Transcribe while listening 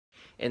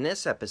In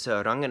this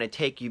episode, I'm going to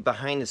take you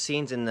behind the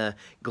scenes in the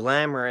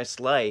glamorous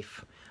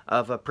life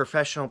of a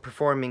professional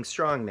performing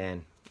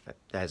strongman,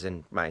 as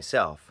in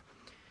myself.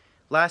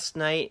 Last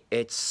night,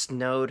 it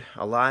snowed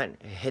a lot.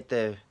 It hit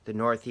the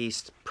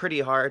Northeast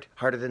pretty hard,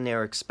 harder than they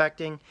were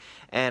expecting,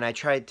 and I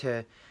tried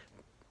to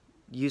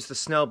use the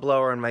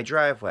snowblower in my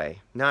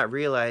driveway, not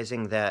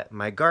realizing that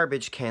my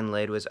garbage can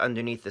lid was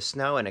underneath the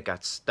snow and it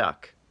got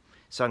stuck.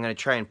 So I'm going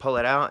to try and pull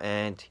it out,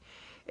 and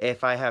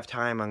if I have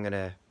time, I'm going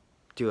to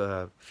do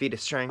a feat of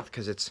strength,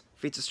 because it's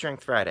Feats of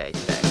Strength Friday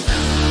today.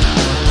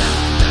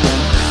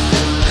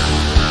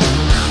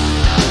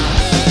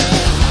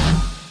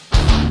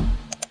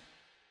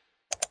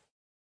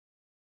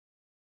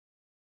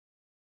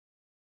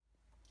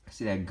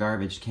 See, that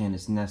garbage can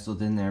is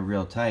nestled in there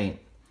real tight.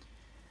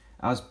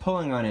 I was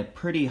pulling on it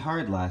pretty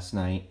hard last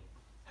night.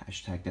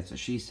 Hashtag that's what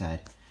she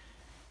said.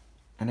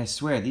 And I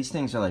swear, these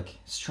things are like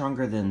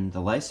stronger than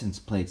the license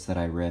plates that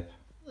I rip.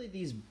 Really,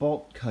 these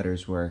bolt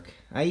cutters work.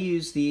 I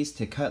use these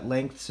to cut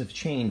lengths of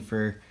chain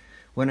for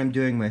when I'm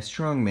doing my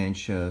strongman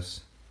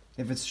shows.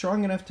 If it's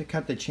strong enough to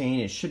cut the chain,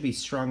 it should be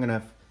strong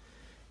enough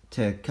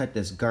to cut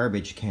this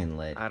garbage can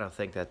lid. I don't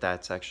think that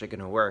that's actually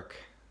going to work.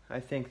 I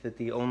think that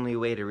the only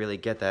way to really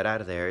get that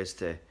out of there is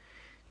to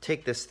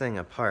take this thing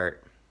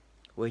apart,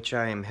 which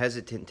I am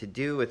hesitant to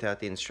do without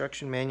the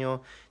instruction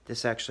manual.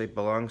 This actually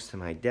belongs to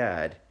my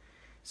dad,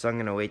 so I'm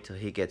going to wait till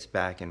he gets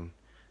back and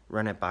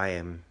run it by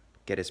him,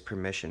 get his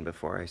permission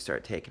before I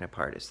start taking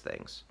apart his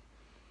things.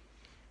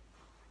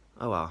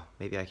 Oh well,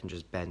 maybe I can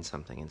just bend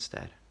something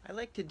instead. I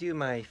like to do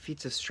my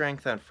Feats of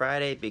Strength on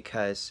Friday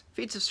because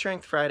Feats of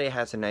Strength Friday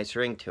has a nice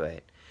ring to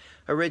it.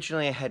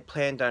 Originally, I had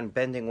planned on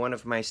bending one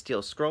of my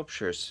steel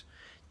sculptures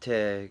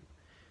that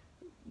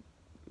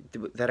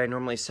I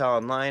normally sell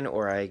online,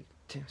 or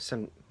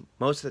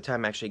most of the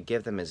time actually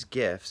give them as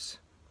gifts.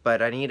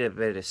 But I need a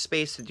bit of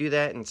space to do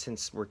that, and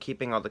since we're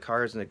keeping all the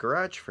cars in the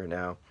garage for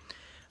now,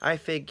 I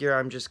figure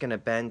I'm just going to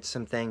bend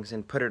some things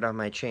and put it on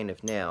my chain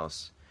of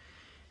nails.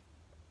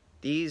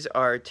 These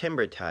are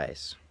timber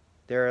ties.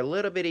 They're a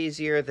little bit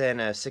easier than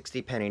a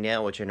 60-penny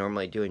nail, which I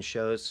normally do in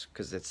shows,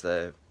 because it's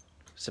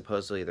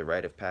supposedly the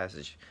rite of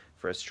passage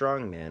for a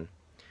strongman.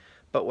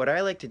 But what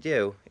I like to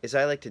do is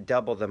I like to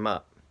double them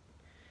up.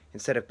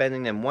 Instead of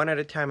bending them one at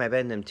a time, I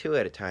bend them two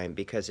at a time,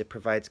 because it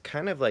provides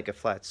kind of like a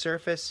flat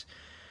surface,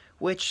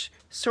 which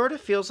sort of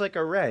feels like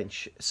a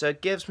wrench. So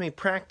it gives me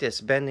practice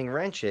bending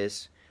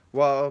wrenches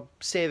while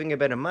saving a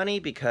bit of money,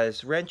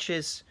 because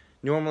wrenches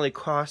normally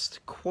cost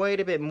quite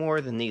a bit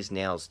more than these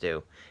nails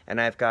do. And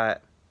I've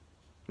got,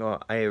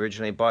 well, I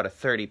originally bought a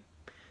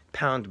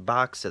 30-pound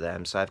box of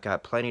them, so I've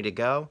got plenty to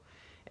go.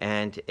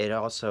 And it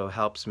also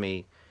helps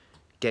me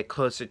get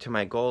closer to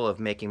my goal of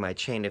making my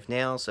chain of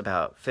nails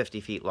about 50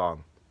 feet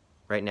long.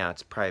 Right now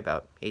it's probably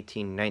about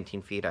 18,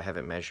 19 feet. I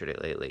haven't measured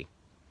it lately.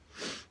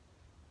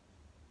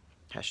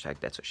 Hashtag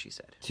that's what she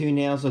said. 2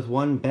 nails with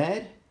 1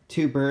 bed.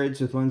 2 birds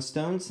with 1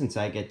 stone, since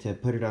I get to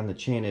put it on the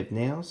chain of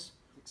nails.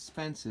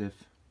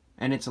 Expensive.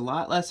 And it's a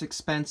lot less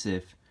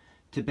expensive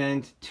to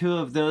bend 2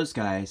 of those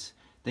guys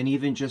than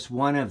even just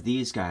 1 of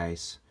these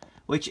guys,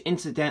 which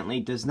incidentally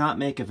does not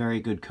make a very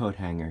good coat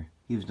hanger,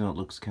 even though it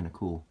looks kind of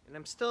cool. And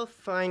I'm still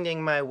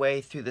finding my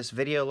way through this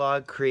video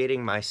log,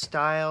 creating my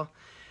style.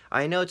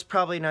 I know it's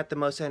probably not the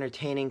most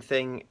entertaining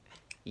thing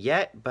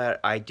yet, but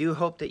I do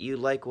hope that you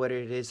like what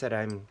it is that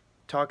I'm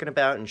talking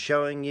about and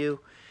showing you,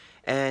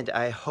 and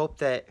I hope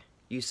that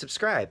you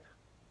subscribe.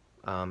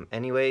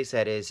 Anyways,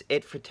 that is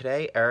it for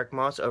today. Eric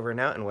Moss over and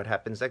out, and what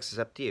happens next is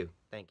up to you.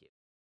 Thank you.